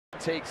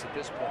takes at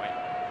this point.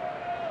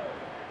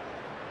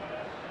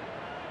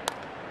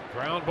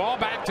 Ground ball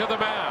back to the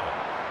mound.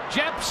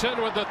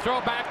 Jepsen with the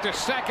throw back to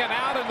second,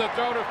 out in the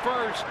throw to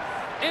first.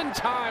 In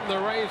time, the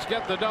Rays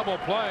get the double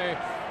play.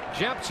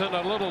 Jepsen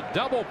a little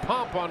double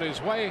pump on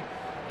his way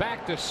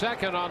back to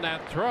second on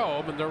that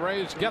throw, and the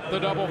Rays get the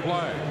double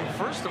play.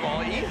 First of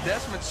all, Ian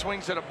Desmond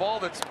swings at a ball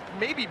that's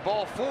maybe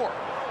ball 4,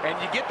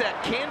 and you get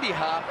that candy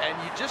hop, and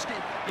you just,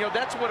 you know,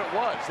 that's what it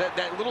was.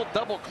 That little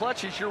double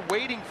clutch is you're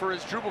waiting for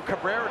Asdrubal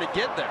Cabrera to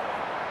get there,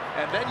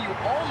 and then you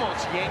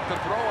almost yank the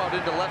throw out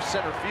into left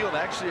center field.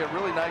 Actually, a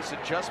really nice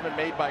adjustment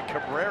made by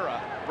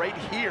Cabrera right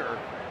here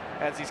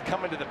as he's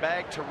coming to the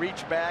bag to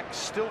reach back,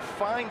 still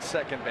find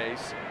second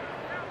base,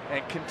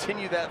 and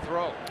continue that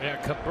throw. Yeah,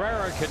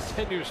 Cabrera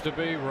continues to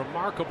be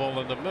remarkable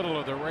in the middle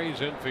of the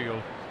Rays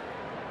infield.